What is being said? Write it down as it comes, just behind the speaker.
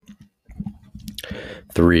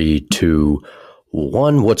Three, two,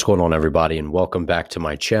 one. What's going on, everybody? And welcome back to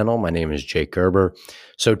my channel. My name is Jake Gerber.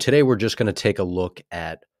 So today we're just going to take a look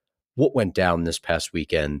at what went down this past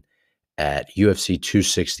weekend at UFC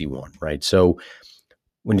 261, right? So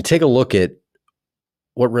when you take a look at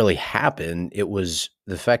what really happened, it was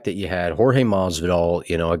the fact that you had Jorge Masvidal,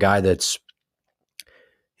 a guy that's,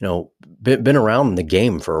 been around the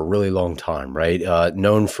game for a really long time, right?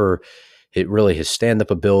 Known for his stand-up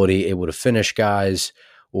ability, able to finish guys,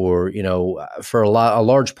 or for a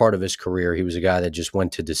large part of his career, he was a guy that just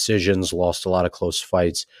went to decisions, lost a lot of close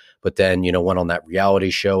fights, but then went on that reality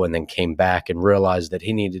show and then came back and realized that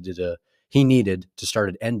he needed to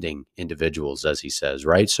start ending individuals, as he says,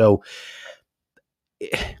 right? So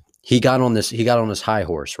he got on this high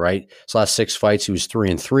horse, right? His last 6 fights, he was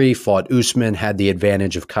 3-3, fought Usman, had the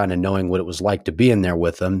advantage of kind of knowing what it was like to be in there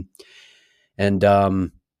with him. And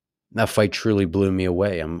that fight truly blew me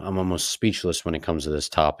away. I'm almost speechless when it comes to this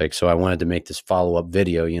topic. So I wanted to make this follow-up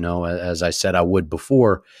video, as I said I would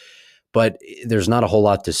before. But there's not a whole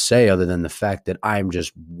lot to say other than the fact that I'm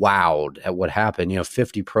just wowed at what happened.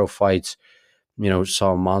 50 pro fights,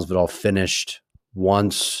 saw Masvidal finished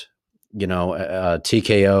once,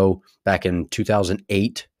 TKO back in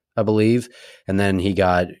 2008, I believe. And then he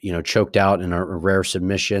got, choked out in a rare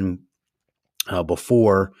submission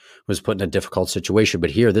before, was put in a difficult situation.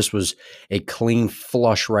 But here, this was a clean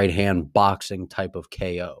flush right hand boxing type of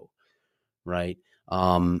KO, right?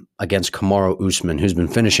 Against Kamaru Usman, who's been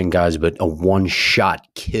finishing guys, but a one-shot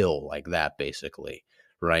kill like that, basically,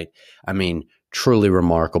 right? I mean, truly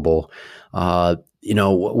remarkable. What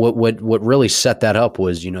really set that up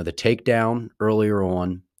was, the takedown earlier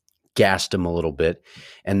on gassed him a little bit,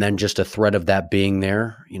 and then just a threat of that being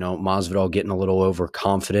there, Masvidal getting a little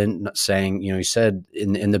overconfident, saying, he said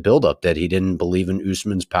in the buildup that he didn't believe in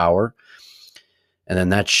Usman's power, and then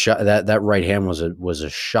that right hand was a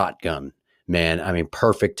shotgun, man. I mean,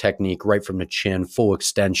 perfect technique, right from the chin, full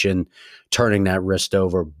extension, turning that wrist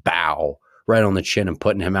over, bow, right on the chin and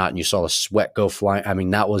putting him out, and you saw the sweat go flying. I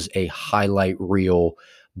mean, that was a highlight reel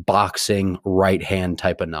boxing right hand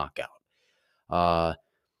type of knockout.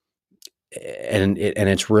 And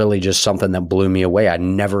it's really just something that blew me away. I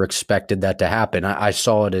never expected that to happen. I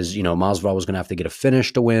saw it as, Masvidal was going to have to get a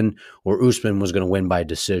finish to win, or Usman was going to win by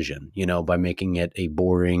decision, by making it a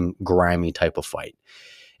boring, grimy type of fight.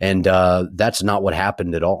 And that's not what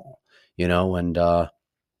happened at all, and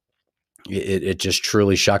it just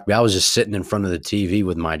truly shocked me. I was just sitting in front of the TV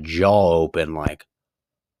with my jaw open, like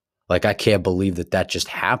I can't believe that just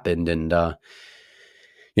happened. And, and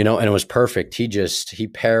it was perfect. He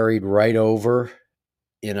parried right over,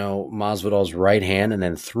 Masvidal's right hand, and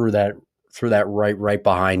then threw that right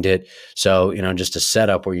behind it. So, just a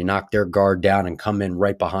setup where you knock their guard down and come in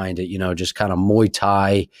right behind it, just kind of Muay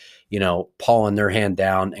Thai, pawing their hand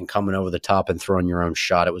down and coming over the top and throwing your own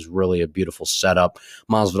shot. It was really a beautiful setup.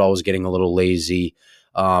 Masvidal was getting a little lazy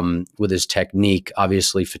with his technique,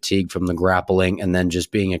 obviously fatigued from the grappling, and then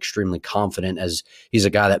just being extremely confident, as he's a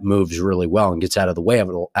guy that moves really well and gets out of the way of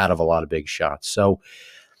a lot of big shots. So,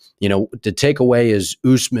 the takeaway is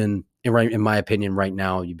Usman, in my opinion, right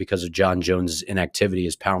now, because of John Jones' inactivity,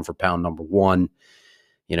 is pound for pound number one.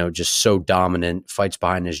 Just so dominant, fights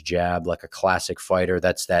behind his jab like a classic fighter.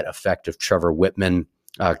 That's that effect of Trevor Whitman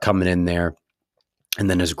coming in there. And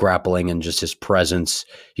then his grappling and just his presence,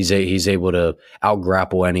 he's able to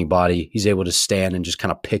out-grapple anybody. He's able to stand and just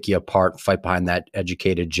kind of pick you apart, fight behind that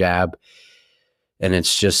educated jab. And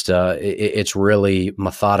it's just, it's really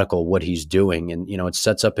methodical what he's doing. And, it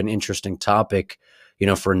sets up an interesting topic,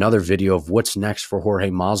 for another video of what's next for Jorge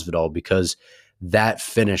Masvidal, because that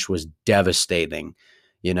finish was devastating,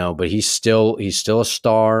 but he's still a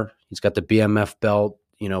star. He's got the BMF belt.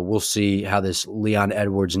 We'll see how this Leon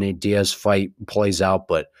Edwards-Nate Diaz fight plays out,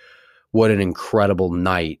 but what an incredible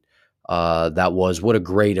night that was. What a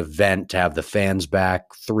great event to have the fans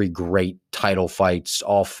back. 3 great title fights,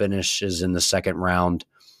 all finishes in the second round.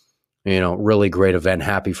 Really great event.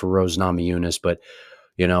 Happy for Rose Namajunas, but,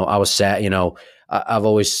 I was sad. I've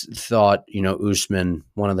always thought, Usman,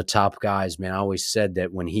 one of the top guys, man. I always said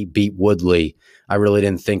that when he beat Woodley, I really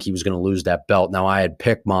didn't think he was going to lose that belt. Now, I had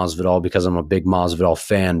picked Masvidal because I'm a big Masvidal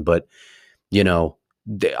fan, but,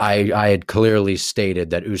 I had clearly stated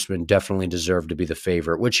that Usman definitely deserved to be the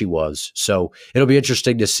favorite, which he was. So it'll be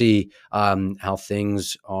interesting to see how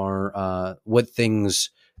things are, what things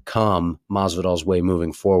come Masvidal's way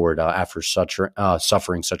moving forward after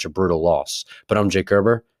suffering such a brutal loss. But I'm Jake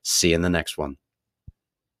Gerber. See you in the next one.